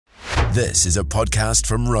This is a podcast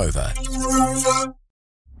from Rover.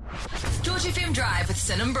 George FM Drive with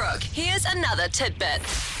Sin and Brooke. Here's another tidbit.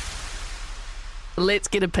 Let's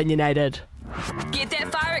get opinionated. Get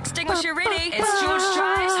that fire extinguisher ready. It's George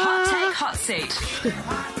Drive's Hot Take Hot Seat.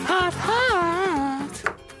 Hot,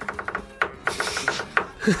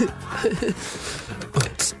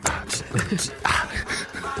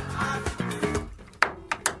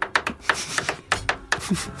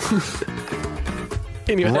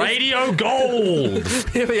 Anyway, Radio Gold!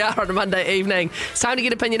 here we are on a Monday evening. It's time to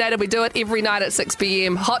get opinionated. We do it every night at 6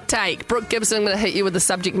 p.m. Hot take. Brooke Gibson, I'm going to hit you with the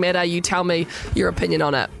subject matter. You tell me your opinion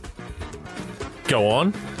on it. Go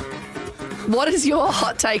on. What is your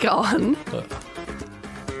hot take on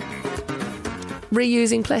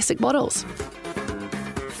reusing plastic bottles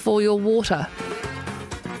for your water?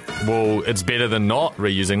 Well, it's better than not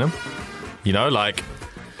reusing them. You know, like,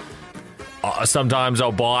 sometimes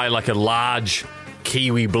I'll buy like a large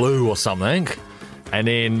Kiwi Blue or something, and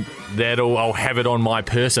then I'll have it on my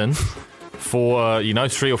person for,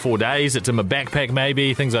 3 or 4 days. It's in my backpack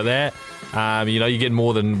maybe, things like that. You get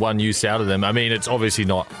more than one use out of them. I mean, it's obviously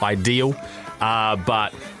not ideal,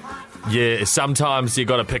 but yeah, sometimes you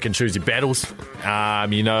got to pick and choose your battles.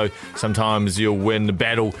 Sometimes you'll win the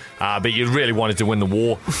battle, but you really wanted to win the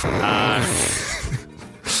war.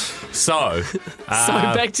 So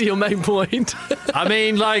back to your main point. I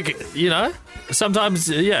mean, sometimes,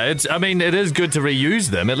 it is good to reuse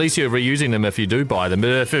them. At least you're reusing them if you do buy them. But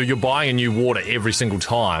if you're buying a new water every single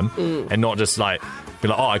time and not just be like,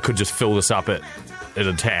 I could just fill this up at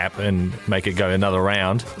a tap and make it go another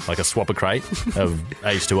round, like a swapper crate of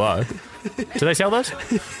H2O. Do they sell those?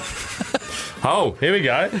 Oh, here we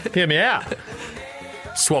go. Hear me out.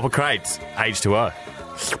 Swapper crates, H2O.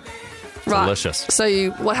 Right. Delicious.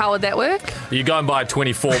 So how would that work? You go and buy a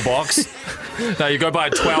 24 box. No, you go buy a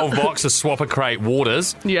 12 box of Swapper crate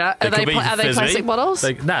waters. Yeah. Are they plastic bottles?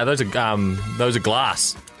 Those are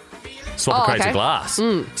glass. Swapper crates are glass.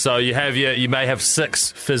 So you may have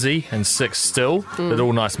 6 fizzy and 6 still. They're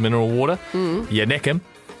all nice mineral water. You neck them,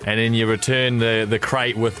 and then you return the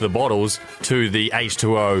crate with the bottles to the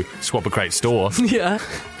H2O Swapper crate store. Yeah.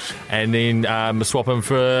 And then swap them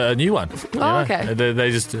for a new one. Okay.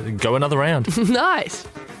 They just go another round. Nice.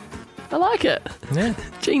 I like it. Yeah.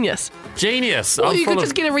 Genius. Or you could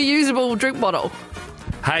just get a reusable drink bottle.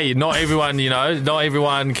 Hey, not everyone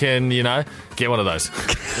can, get one of those.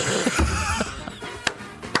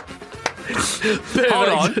 Hold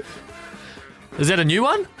on. Is that a new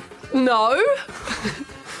one? No.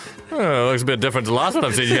 Oh, it looks a bit different to the last one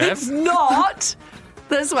I've seen you have. It's not.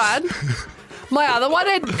 This one. My other one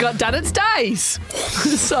had got done its days.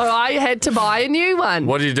 So I had to buy a new one.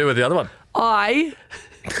 What did you do with the other one? I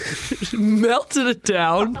melted it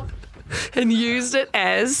down and used it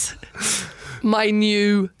as my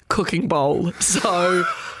new cooking bowl. So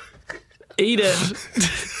eat it.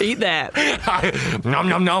 Eat that. Nom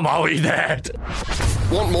nom nom, I'll eat that.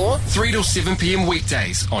 Want more? 3 till 7 p.m.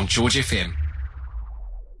 weekdays on George FM.